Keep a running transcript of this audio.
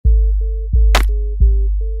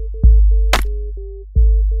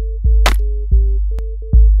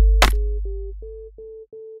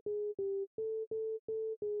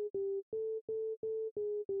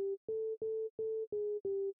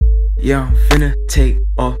Yeah, I'm finna take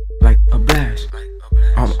off like a blast.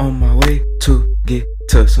 I'm on my way to get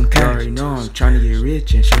to some cash. You already know I'm tryna get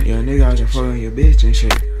rich and shit. Yo, nigga, I just fucking your bitch and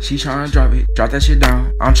shit. She tryna drop that shit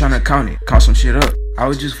down. I'm tryna count some shit up. I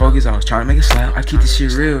was just focused, I was tryna make it slap. I keep this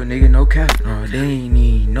shit real, nigga, no cap. No, they ain't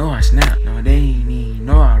even know I snap. No, they ain't even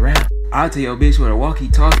know I rap. I'll tell your bitch with a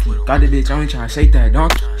walkie-talkie. Got the bitch only tryna shake that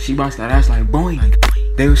donkey. She bounce that ass like boing.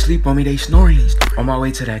 They would sleep on me, they snoring. On my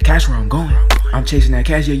way to that cash where I'm going. I'm chasing that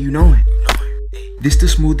cash, yeah, you know it. This the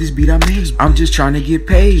smoothest beat I made. I'm just trying to get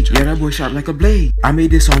paid. Yeah, that boy sharp like a blade. I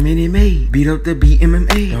made this on Minute Maid. Beat up the beat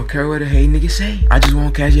MMA. Don't care what the hate niggas say. I just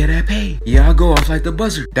want cash, yeah, that pay. Yeah, I go off like the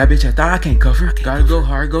buzzer. That bitch, I thought I can't cuff her. Gotta go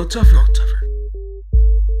hard, go tougher.